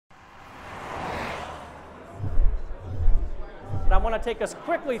want to take us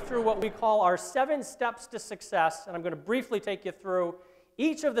quickly through what we call our 7 steps to success, and I'm going to briefly take you through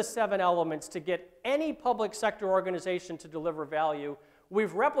each of the 7 elements to get any public sector organization to deliver value.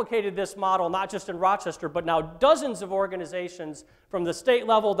 We've replicated this model not just in Rochester, but now dozens of organizations from the state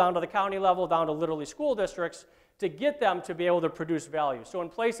level down to the county level, down to literally school districts, to get them to be able to produce value. So in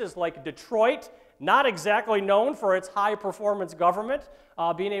places like Detroit, not exactly known for its high-performance government,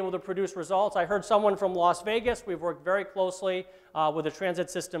 being able to produce results. I heard someone from Las Vegas. We've worked very closely with the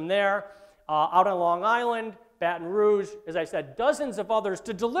transit system there. Out on Long Island, Baton Rouge, as I said, dozens of others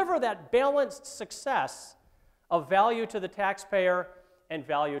to deliver that balanced success of value to the taxpayer and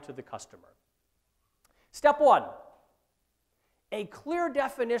value to the customer. Step 1, a clear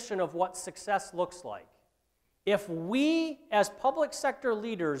definition of what success looks like. If we, as public sector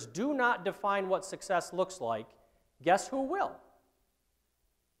leaders, do not define what success looks like, guess who will?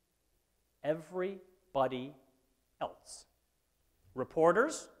 Everybody else.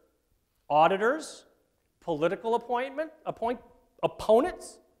 Reporters, auditors, political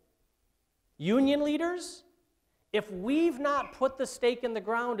opponents, union leaders. If we've not put the stake in the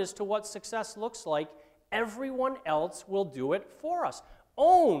ground as to what success looks like, everyone else will do it for us.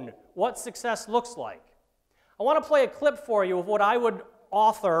 Own what success looks like. I want to play a clip for you of what I would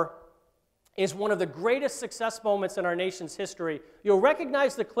author is one of the greatest success moments in our nation's history. You'll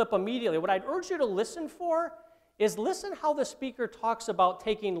recognize the clip immediately. What I'd urge you to listen for is listen how the speaker talks about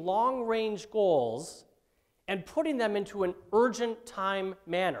taking long-range goals and putting them into an urgent time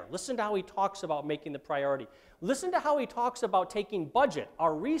manner. Listen to how he talks about making the priority. Listen to how he talks about taking budget,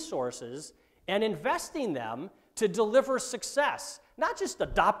 our resources, and investing them to deliver success. Not just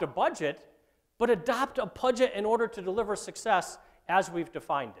adopt a budget, but adopt a budget in order to deliver success as we've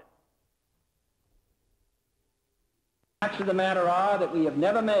defined it. The facts of the matter are that we have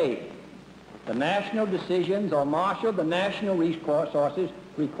never made the national decisions or marshaled the national resources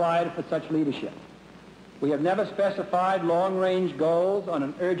required for such leadership. We have never specified long-range goals on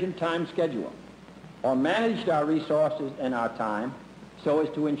an urgent time schedule or managed our resources and our time so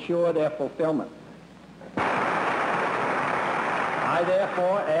as to ensure their fulfillment. I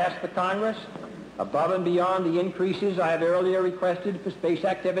therefore ask the Congress, above and beyond the increases I had earlier requested for space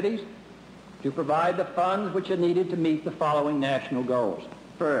activities, to provide the funds which are needed to meet the following national goals.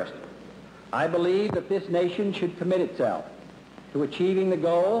 First, I believe that this nation should commit itself to achieving the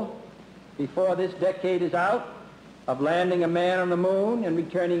goal, before this decade is out, of landing a man on the moon and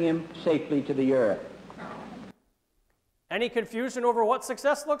returning him safely to the earth. Any confusion over what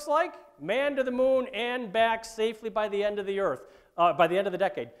success looks like? Man to the moon and back safely by the end of the earth, by the end of the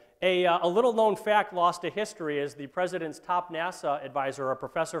decade. A little known fact lost to history is the president's top NASA advisor, a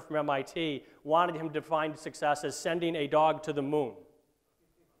professor from MIT, wanted him to define success as sending a dog to the moon.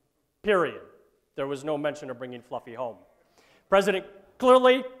 Period. There was no mention of bringing Fluffy home. President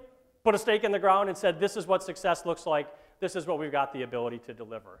clearly put a stake in the ground and said, this is what success looks like. This is what we've got the ability to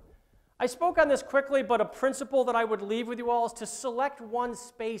deliver. I spoke on this quickly, but a principle that I would leave with you all is to select one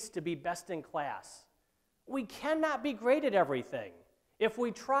space to be best in class. We cannot be great at everything. If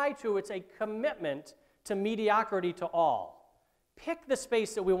we try to, it's a commitment to mediocrity to all. Pick the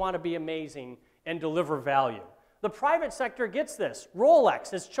space that we want to be amazing and deliver value. The private sector gets this.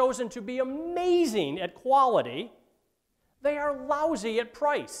 Rolex has chosen to be amazing at quality. They are lousy at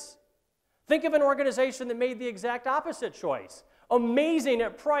price. Think of an organization that made the exact opposite choice. Amazing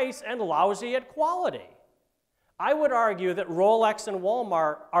at price and lousy at quality. I would argue that Rolex and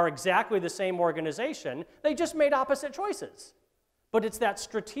Walmart are exactly the same organization. They just made opposite choices. But it's that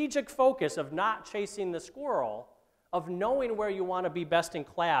strategic focus of not chasing the squirrel, of knowing where you want to be best in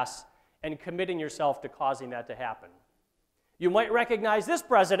class and committing yourself to causing that to happen. You might recognize this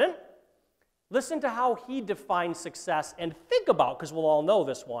president. Listen to how he defined success and think about, because we'll all know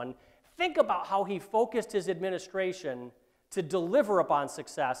this one, think about how he focused his administration to deliver upon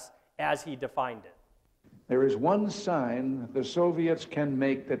success as he defined it. There is one sign the Soviets can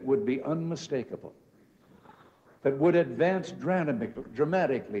make that would be unmistakable, that would advance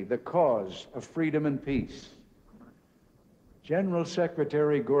dramatically the cause of freedom and peace. General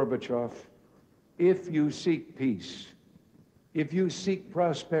Secretary Gorbachev, if you seek peace, if you seek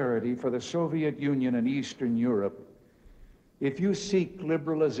prosperity for the Soviet Union and Eastern Europe, if you seek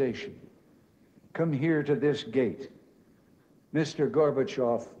liberalization, come here to this gate. Mr.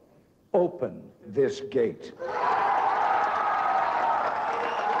 Gorbachev, open this gate.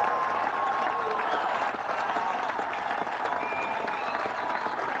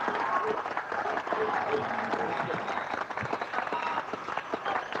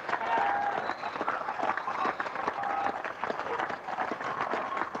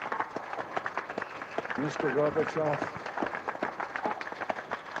 Mr. Gorbachev,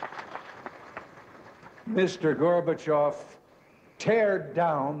 Mr. Gorbachev, tear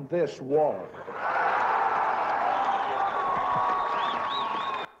down this wall.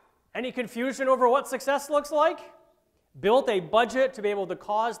 Any confusion over what success looks like? Built a budget to be able to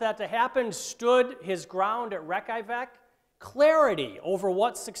cause that to happen, stood his ground at Reykjavik. Clarity over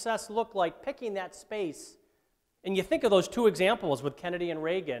what success looked like, picking that space. And you think of those two examples with Kennedy and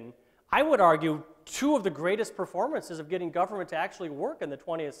Reagan, I would argue two of the greatest performances of getting government to actually work in the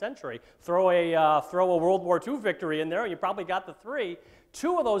 20th century. Throw a World War II victory in there, and you probably got the three.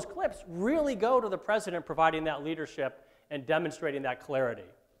 Two of those clips really go to the president providing that leadership and demonstrating that clarity.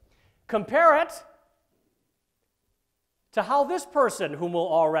 Compare it to how this person, whom we'll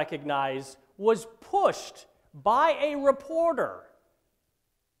all recognize, was pushed by a reporter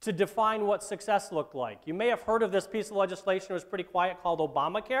to define what success looked like. You may have heard of this piece of legislation, it was pretty quiet, called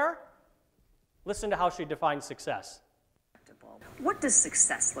Obamacare. Listen to how she defines success. What does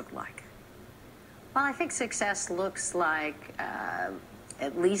success look like? Well, I think success looks like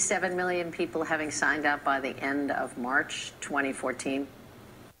at least 7 million people having signed up by the end of March 2014.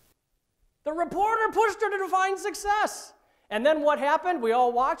 The reporter pushed her to define success. And then what happened? We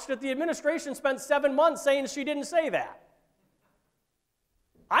all watched it. The administration spent 7 months saying she didn't say that.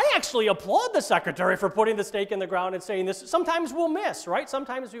 I actually applaud the secretary for putting the stake in the ground and saying this. Sometimes we'll miss, right?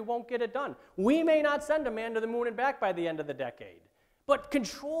 Sometimes we won't get it done. We may not send a man to the moon and back by the end of the decade. But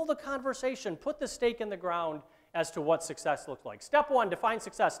control the conversation. Put the stake in the ground as to what success looks like. Step one, define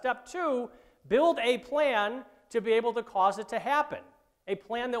success. Step two, build a plan to be able to cause it to happen. A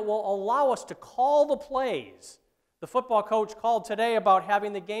plan that will allow us to call the plays. The football coach called today about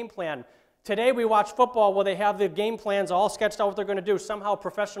having the game plan. Today we watch football where they have the game plans all sketched out what they're going to do. Somehow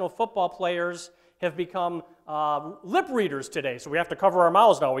professional football players have become lip readers today, so we have to cover our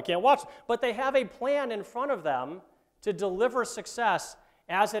mouths now. We can't watch. But they have a plan in front of them to deliver success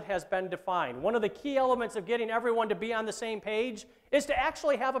as it has been defined. One of the key elements of getting everyone to be on the same page is to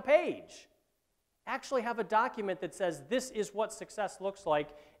actually have a page. Actually have a document that says this is what success looks like,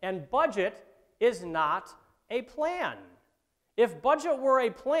 and budget is not a plan. If budget were a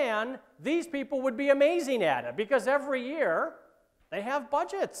plan, these people would be amazing at it because every year they have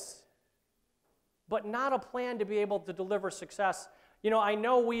budgets, but not a plan to be able to deliver success. You know, I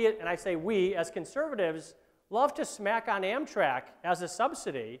know we, and I say we as conservatives, love to smack on Amtrak as a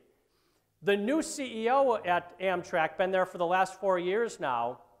subsidy. The new CEO at Amtrak, been there for the last 4 years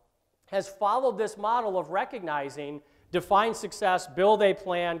now, has followed this model of recognizing, define success, build a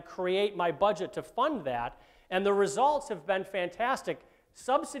plan, create my budget to fund that, and the results have been fantastic.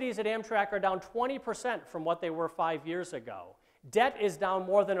 Subsidies at Amtrak are down 20% from what they were 5 years ago. Debt is down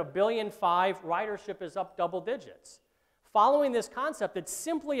more than $1.5 billion. Ridership is up double digits. Following this concept that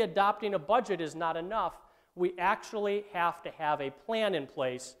simply adopting a budget is not enough, we actually have to have a plan in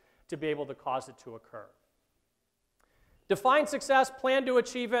place to be able to cause it to occur. Define success, plan to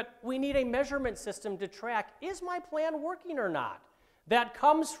achieve it. We need a measurement system to track, is my plan working or not? That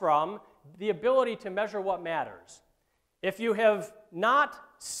comes from the ability to measure what matters. If you have not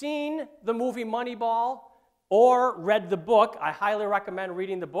seen the movie Moneyball or read the book, I highly recommend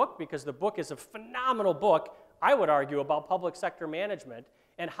reading the book because the book is a phenomenal book, I would argue, about public sector management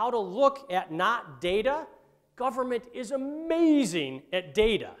and how to look at not data. Government is amazing at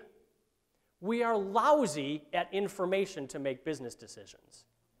data. We are lousy at information to make business decisions.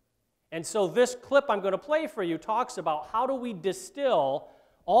 And so this clip I'm going to play for you talks about how do we distill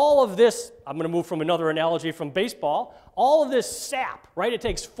all of this, I'm going to move from another analogy from baseball, all of this sap, right? It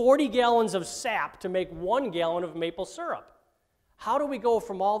takes 40 gallons of sap to make 1 gallon of maple syrup. How do we go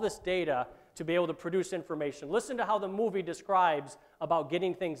from all this data to be able to produce information? Listen to how the movie describes about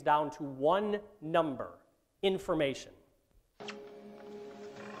getting things down to one number, information.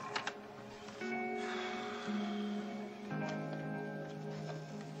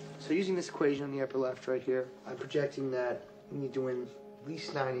 So using this equation on the upper left right here, I'm projecting that we need to win at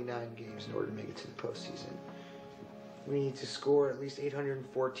least 99 games in order to make it to the postseason. We need to score at least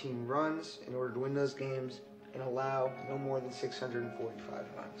 814 runs in order to win those games and allow no more than 645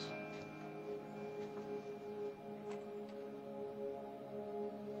 runs.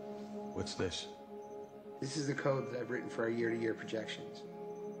 What's this? This is the code that I've written for our year-to-year projections.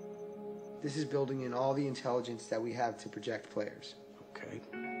 This is building in all the intelligence that we have to project players. Okay.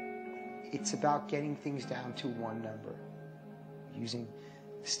 It's about getting things down to one number. Using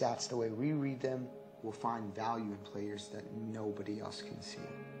the stats the way we read them, we'll find value in players that nobody else can see.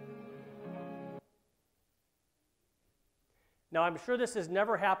 Now, I'm sure this has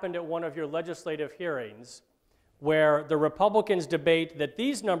never happened at one of your legislative hearings where the Republicans debate that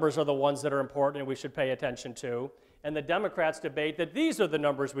these numbers are the ones that are important and we should pay attention to, and the Democrats debate that these are the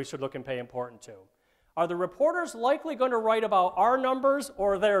numbers we should look and pay attention to. Are the reporters likely going to write about our numbers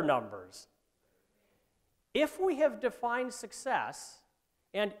or their numbers? If we have defined success,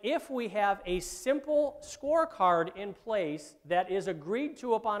 and if we have a simple scorecard in place that is agreed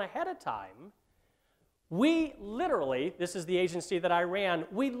to upon ahead of time, we literally, this is the agency that I ran,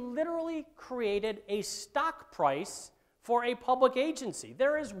 we literally created a stock price for a public agency.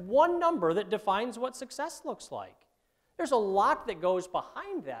 There is one number that defines what success looks like. There's a lot that goes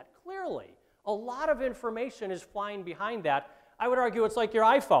behind that, clearly. A lot of information is flying behind that. I would argue it's like your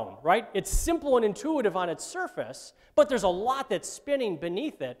iPhone, right? It's simple and intuitive on its surface, but there's a lot that's spinning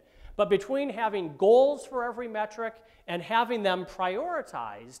beneath it. But between having goals for every metric and having them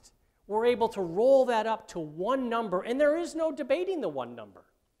prioritized, we're able to roll that up to one number, and there is no debating the one number.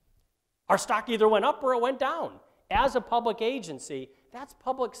 Our stock either went up or it went down. As a public agency, that's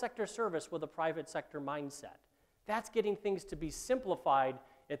public sector service with a private sector mindset. That's getting things to be simplified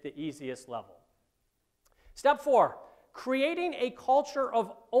at the easiest level. Step 4, creating a culture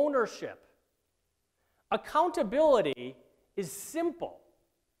of ownership. Accountability is simple.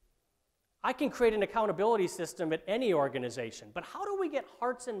 I can create an accountability system at any organization, but how do we get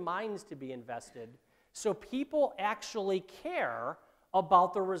hearts and minds to be invested so people actually care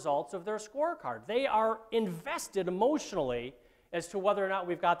about the results of their scorecard? They are invested emotionally as to whether or not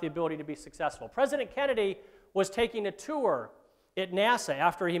we've got the ability to be successful. President Kennedy was taking a tour at NASA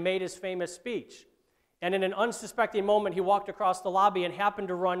after he made his famous speech. And in an unsuspecting moment, he walked across the lobby and happened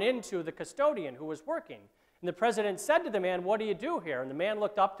to run into the custodian who was working. And the president said to the man, "What do you do here?" And the man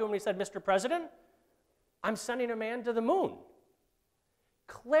looked up to him and he said, "Mr. President, I'm sending a man to the moon."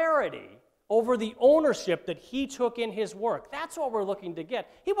 Clarity over the ownership that he took in his work. That's what we're looking to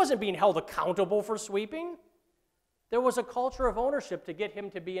get. He wasn't being held accountable for sweeping. There was a culture of ownership to get him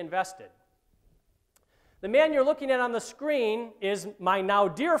to be invested. The man you're looking at on the screen is my now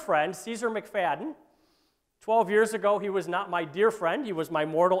dear friend, Caesar McFadden. 12 years ago, he was not my dear friend. He was my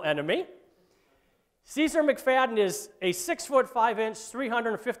mortal enemy. Caesar McFadden is a 6'5",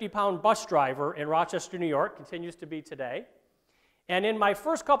 350-pound bus driver in Rochester, New York, continues to be today. And in my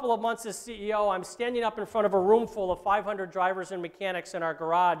first couple of months as CEO, I'm standing up in front of a room full of 500 drivers and mechanics in our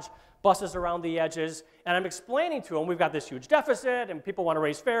garage, buses around the edges, and I'm explaining to them, we've got this huge deficit, and people want to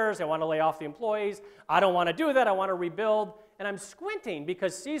raise fares, they want to lay off the employees. I don't want to do that, I want to rebuild. And I'm squinting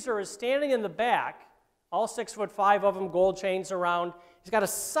because Caesar is standing in the back, all 6'5" of him, gold chains around. He's got a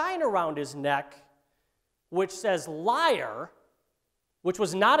sign around his neck which says liar, which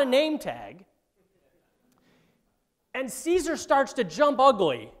was not a name tag. And Caesar starts to jump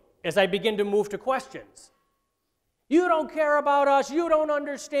ugly as I begin to move to questions. You don't care about us, you don't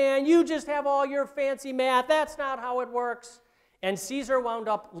understand, you just have all your fancy math, that's not how it works. And Caesar wound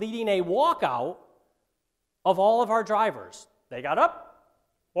up leading a walkout of all of our drivers. They got up,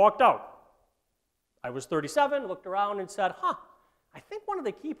 walked out. I was 37, looked around and said, I think one of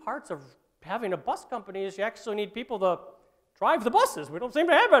the key parts of having a bus company is you actually need people to drive the buses. We don't seem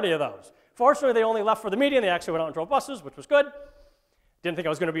to have any of those. Fortunately, they only left for the meeting. They actually went out and drove buses, which was good. Didn't think I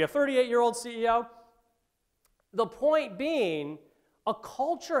was going to be a 38-year-old CEO. The point being, a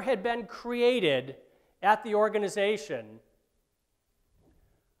culture had been created at the organization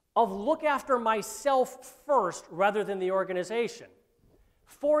of look after myself first rather than the organization.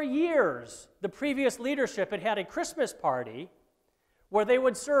 For years, the previous leadership had had a Christmas party where they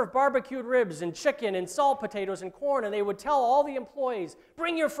would serve barbecued ribs and chicken and salt potatoes and corn, and they would tell all the employees,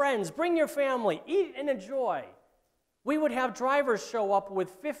 bring your friends, bring your family, eat and enjoy. We would have drivers show up with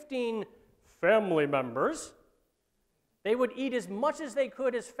 15 family members. They would eat as much as they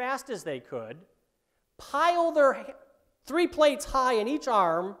could, as fast as they could, pile their 3 plates high in each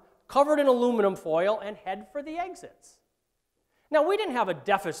arm, covered in aluminum foil, and head for the exits. Now, we didn't have a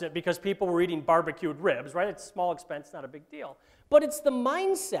deficit because people were eating barbecued ribs, right? It's a small expense, not a big deal. But it's the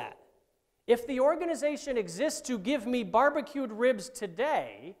mindset. If the organization exists to give me barbecued ribs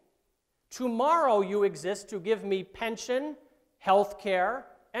today, tomorrow you exist to give me pension, health care,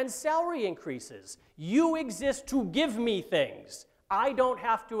 and salary increases. You exist to give me things. I don't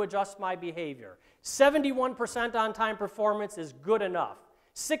have to adjust my behavior. 71% on-time performance is good enough.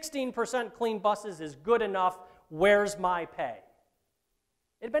 16% clean buses is good enough. Where's my pay?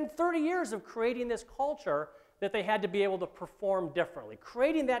 It had been 30 years of creating this culture that they had to be able to perform differently,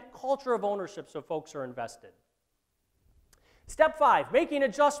 creating that culture of ownership so folks are invested. Step 5, making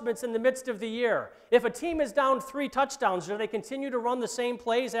adjustments in the midst of the year. If a team is down 3 touchdowns, do they continue to run the same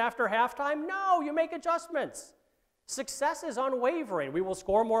plays after halftime? No, you make adjustments. Success is unwavering. We will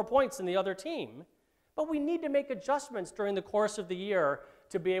score more points than the other team, but we need to make adjustments during the course of the year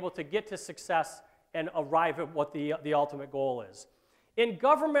to be able to get to success and arrive at what the ultimate goal is. In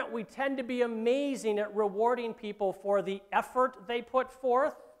government, we tend to be amazing at rewarding people for the effort they put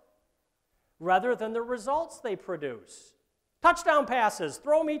forth rather than the results they produce. Touchdown passes,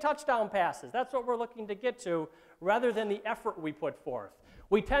 throw me touchdown passes. That's what we're looking to get to rather than the effort we put forth.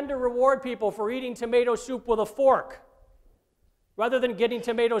 We tend to reward people for eating tomato soup with a fork rather than getting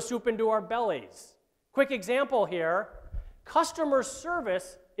tomato soup into our bellies. Quick example here, customer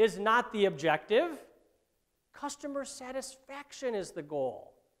service is not the objective. Customer satisfaction is the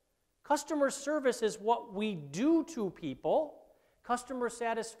goal. Customer service is what we do to people. Customer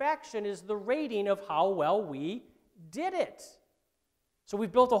satisfaction is the rating of how well we did it. So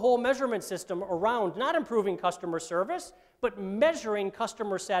we've built a whole measurement system around not improving customer service, but measuring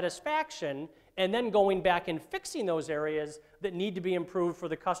customer satisfaction and then going back and fixing those areas that need to be improved for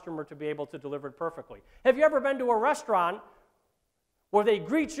the customer to be able to deliver it perfectly. Have you ever been to a restaurant where they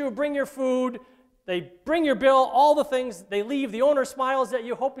greet you, bring your food, they bring your bill, all the things, they leave, the owner smiles at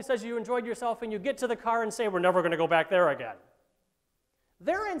you, hope he says you enjoyed yourself, and you get to the car and say, we're never going to go back there again.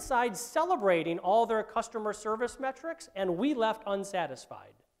 They're inside celebrating all their customer service metrics, and we left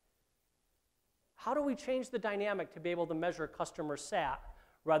unsatisfied. How do we change the dynamic to be able to measure customer sat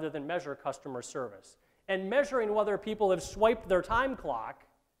rather than measure customer service? And measuring whether people have swiped their time clock,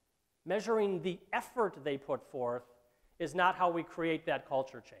 measuring the effort they put forth, is not how we create that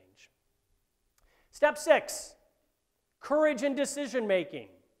culture change. Step 6, courage in decision making.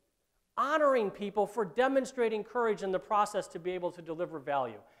 Honoring people for demonstrating courage in the process to be able to deliver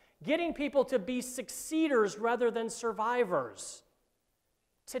value. Getting people to be succeeders rather than survivors.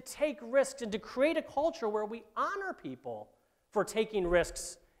 To take risks and to create a culture where we honor people for taking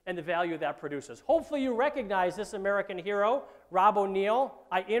risks and the value that produces. Hopefully you recognize this American hero, Rob O'Neill.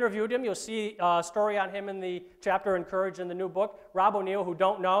 I interviewed him. You'll see a story on him in the chapter on courage in the new book. Rob O'Neill, who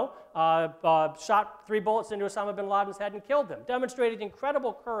don't know, shot 3 bullets into Osama bin Laden's head and killed him. Demonstrated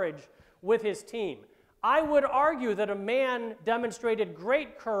incredible courage with his team. I would argue that a man demonstrated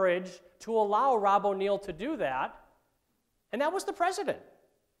great courage to allow Rob O'Neill to do that, and that was the president.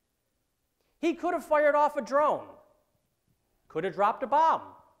 He could have fired off a drone, could have dropped a bomb.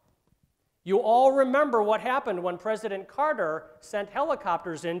 You all remember what happened when President Carter sent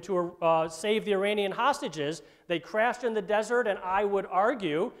helicopters in to save the Iranian hostages. They crashed in the desert, and I would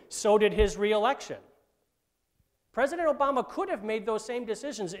argue so did his re-election. President Obama could have made those same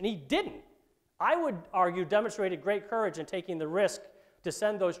decisions, and he didn't. I would argue demonstrated great courage in taking the risk to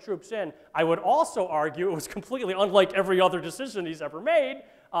send those troops in. I would also argue it was completely unlike every other decision he's ever made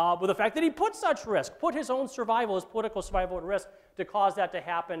with the fact that he put such risk, put his own survival, his political survival at risk to cause that to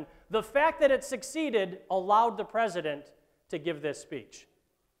happen. The fact that it succeeded allowed the president to give this speech.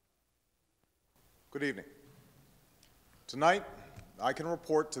 Good evening. Tonight, I can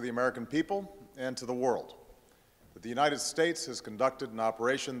report to the American people and to the world that the United States has conducted an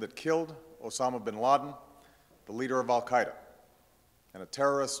operation that killed Osama bin Laden, the leader of al-Qaeda, and a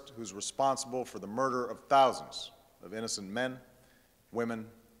terrorist who's responsible for the murder of thousands of innocent men, women,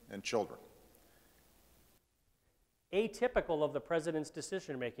 and children. Atypical of the president's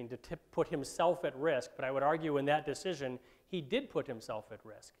decision-making to put himself at risk, but I would argue in that decision, he did put himself at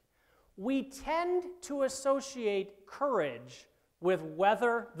risk. We tend to associate courage with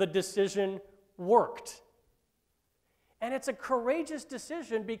whether the decision worked. And it's a courageous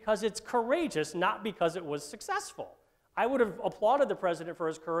decision because it's courageous, not because it was successful. I would have applauded the president for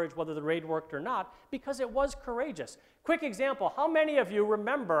his courage, whether the raid worked or not, because it was courageous. Quick example, how many of you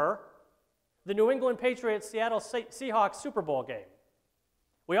remember the New England Patriots Seattle Seahawks Super Bowl game?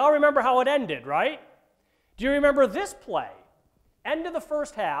 We all remember how it ended, right? Do you remember this play? End of the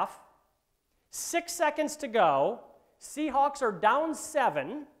first half, 6 seconds to go, Seahawks are down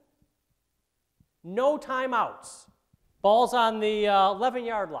 7, no timeouts. Ball's on the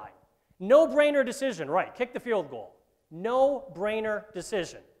 11-yard line. No-brainer decision, right, kick the field goal. No-brainer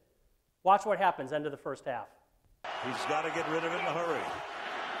decision. Watch what happens, end of the first half. He's got to get rid of it in a hurry.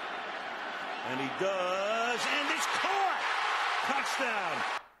 And he does, and it's caught! Touchdown!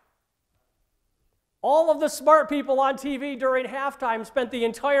 All of the smart people on TV during halftime spent the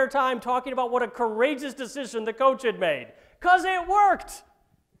entire time talking about what a courageous decision the coach had made, because it worked.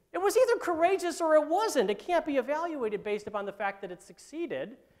 It was either courageous or it wasn't. It can't be evaluated based upon the fact that it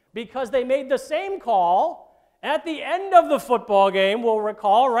succeeded, because they made the same call at the end of the football game. We'll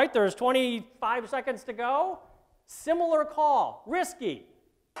recall, right, there's 25 seconds to go. Similar call, risky.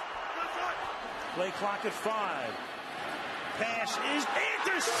 Play clock at 5. Pass is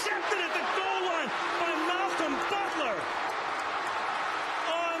intercepted at the goal line by Malcolm Butler.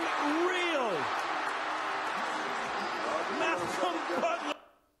 Unreal. Malcolm Butler.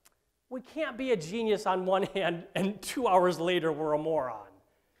 We we can't be a genius on one hand and 2 hours later we're a moron,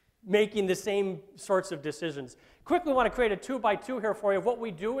 making the same sorts of decisions. Quickly want to create a 2x2 here for you of what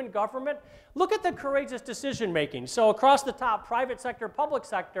we do in government. Look at the courageous decision making. So across the top, private sector, public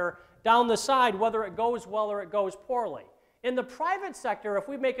sector, down the side, whether it goes well or it goes poorly. In the private sector, if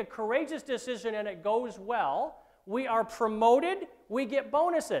we make a courageous decision and it goes well, we are promoted, we get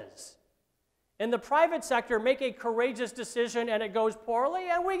bonuses. In the private sector, make a courageous decision and it goes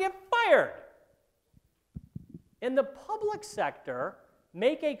poorly, and we get fired. In the public sector,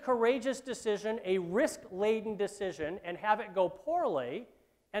 make a courageous decision, a risk-laden decision, and have it go poorly,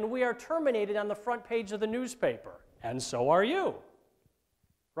 and we are terminated on the front page of the newspaper. And so are you.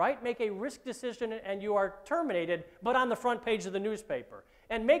 Right? Make a risk decision and you are terminated, but on the front page of the newspaper.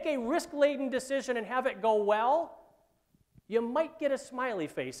 And make a risk-laden decision and have it go well, you might get a smiley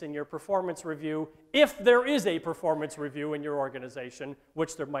face in your performance review if there is a performance review in your organization,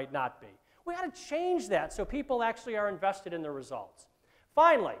 which there might not be. We got to change that so people actually are invested in the results.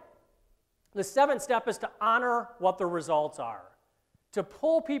 Finally, the 7th step is to honor what the results are, to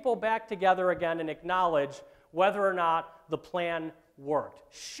pull people back together again and acknowledge whether or not the plan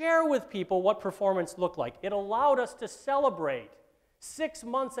worked. Share with people what performance looked like. It allowed us to celebrate 6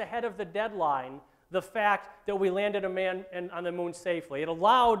 months ahead of the deadline the fact that we landed a man on the moon safely. It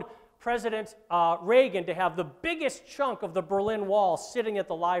allowed President Reagan to have the biggest chunk of the Berlin Wall sitting at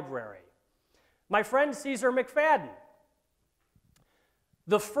the library. My friend Caesar McFadden,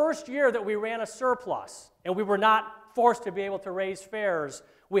 the first year that we ran a surplus and we were not forced to be able to raise fares,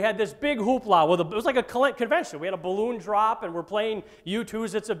 we had this big hoopla. It was like a convention. We had a balloon drop and we're playing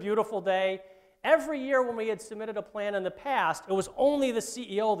U2's It's a Beautiful Day. Every year when we had submitted a plan in the past, it was only the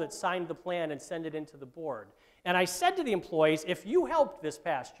CEO that signed the plan and sent it into the board. And I said to the employees, if you helped this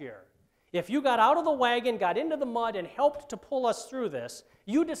past year, if you got out of the wagon, got into the mud, and helped to pull us through this,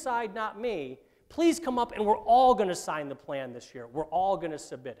 you decide, not me, please come up and we're all going to sign the plan this year. We're all going to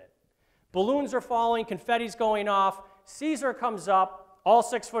submit it. Balloons are falling, confetti's going off. Caesar comes up, all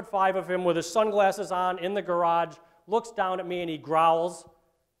 6'5" of him with his sunglasses on in the garage, looks down at me and he growls,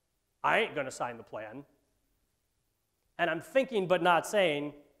 I ain't going to sign the plan. And I'm thinking but not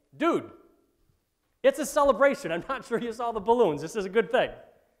saying, dude, it's a celebration. I'm not sure you saw the balloons. This is a good thing.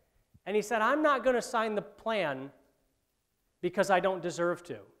 And he said, I'm not going to sign the plan because I don't deserve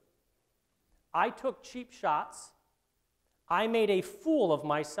to. I took cheap shots. I made a fool of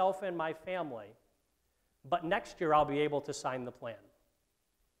myself and my family. But next year I'll be able to sign the plan.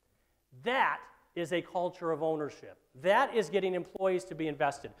 That is a culture of ownership. That is getting employees to be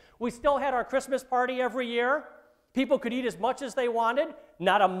invested. We still had our Christmas party every year. People could eat as much as they wanted.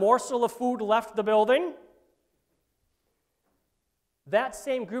 Not a morsel of food left the building. That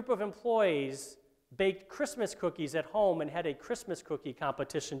same group of employees baked Christmas cookies at home and had a Christmas cookie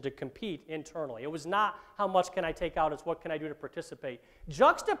competition to compete internally. It was not how much can I take out, it's what can I do to participate.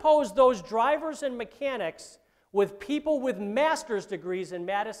 Juxtapose those drivers and mechanics with people with master's degrees in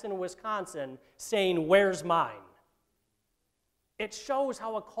Madison, Wisconsin, saying, where's mine? It shows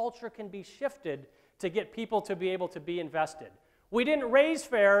how a culture can be shifted to get people to be able to be invested. We didn't raise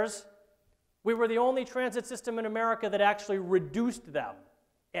fares. We were the only transit system in America that actually reduced them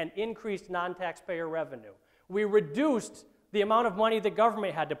and increased non-taxpayer revenue. We reduced the amount of money the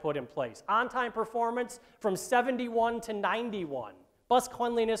government had to put in place. On-time performance from 71 to 91. Bus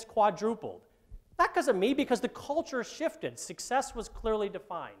cleanliness quadrupled. Not because of me, because the culture shifted. Success was clearly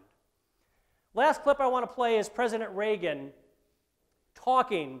defined. Last clip I want to play is President Reagan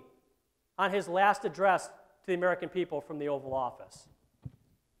talking on his last address to the American people from the Oval Office.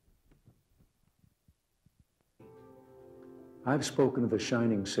 I've spoken of the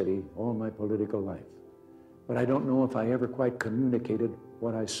shining city all my political life, but I don't know if I ever quite communicated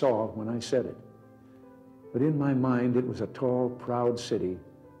what I saw when I said it. But in my mind, it was a tall, proud city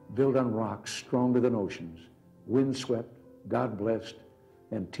built on rocks stronger than oceans, windswept, God-blessed,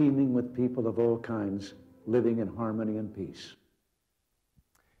 and teeming with people of all kinds living in harmony and peace.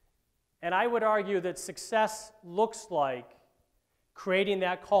 And I would argue that success looks like creating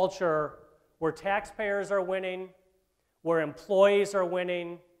that culture where taxpayers are winning, where employees are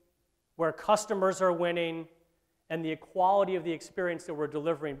winning, where customers are winning, and the quality of the experience that we're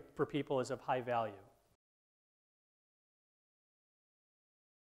delivering for people is of high value.